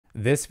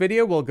This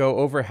video will go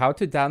over how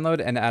to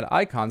download and add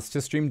icons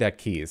to Stream Deck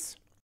keys.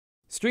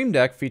 Stream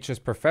Deck features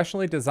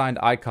professionally designed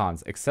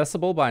icons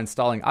accessible by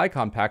installing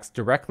icon packs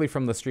directly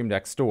from the Stream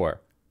Deck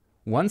store.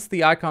 Once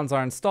the icons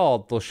are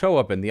installed, they'll show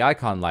up in the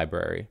icon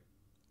library.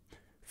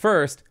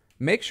 First,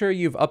 make sure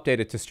you've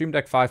updated to Stream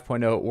Deck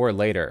 5.0 or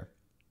later.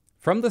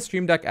 From the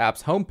Stream Deck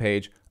app's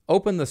homepage,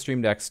 open the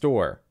Stream Deck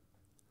store.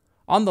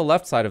 On the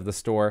left side of the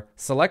store,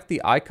 select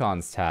the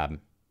Icons tab.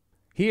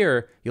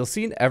 Here, you'll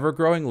see an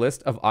ever-growing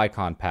list of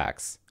icon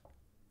packs.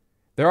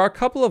 There are a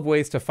couple of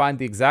ways to find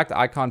the exact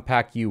icon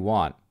pack you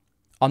want.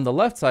 On the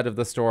left side of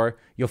the store,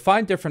 you'll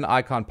find different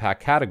icon pack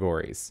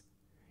categories.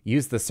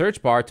 Use the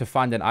search bar to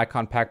find an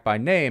icon pack by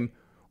name,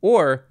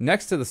 or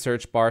next to the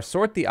search bar,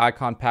 sort the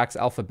icon packs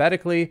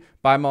alphabetically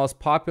by most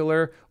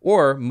popular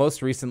or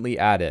most recently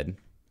added.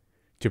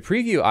 To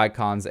preview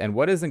icons and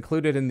what is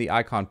included in the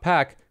icon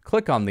pack,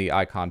 click on the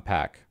icon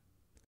pack.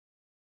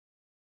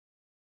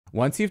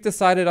 Once you've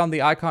decided on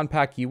the icon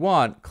pack you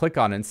want, click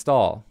on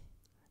Install.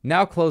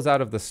 Now close out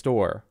of the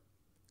store.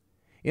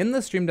 In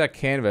the Stream Deck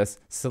canvas,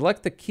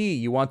 select the key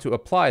you want to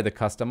apply the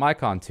custom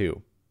icon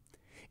to.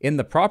 In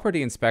the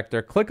Property Inspector,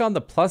 click on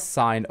the plus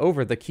sign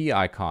over the key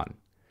icon.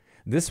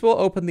 This will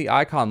open the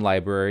icon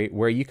library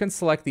where you can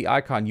select the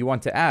icon you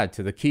want to add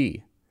to the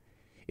key.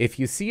 If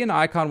you see an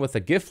icon with a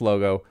GIF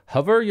logo,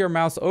 hover your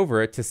mouse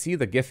over it to see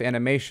the GIF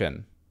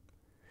animation.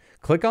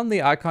 Click on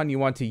the icon you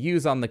want to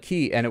use on the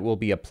key and it will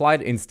be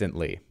applied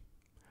instantly.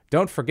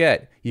 Don't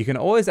forget, you can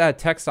always add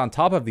text on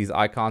top of these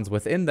icons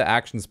within the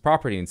Actions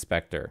Property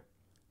Inspector.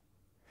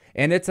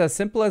 And it's as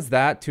simple as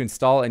that to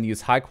install and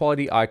use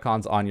high-quality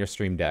icons on your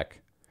Stream Deck.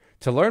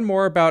 To learn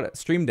more about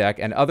Stream Deck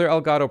and other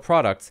Elgato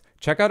products,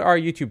 check out our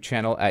YouTube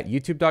channel at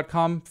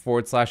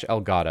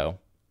youtube.com/Elgato.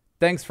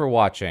 Thanks for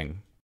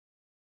watching.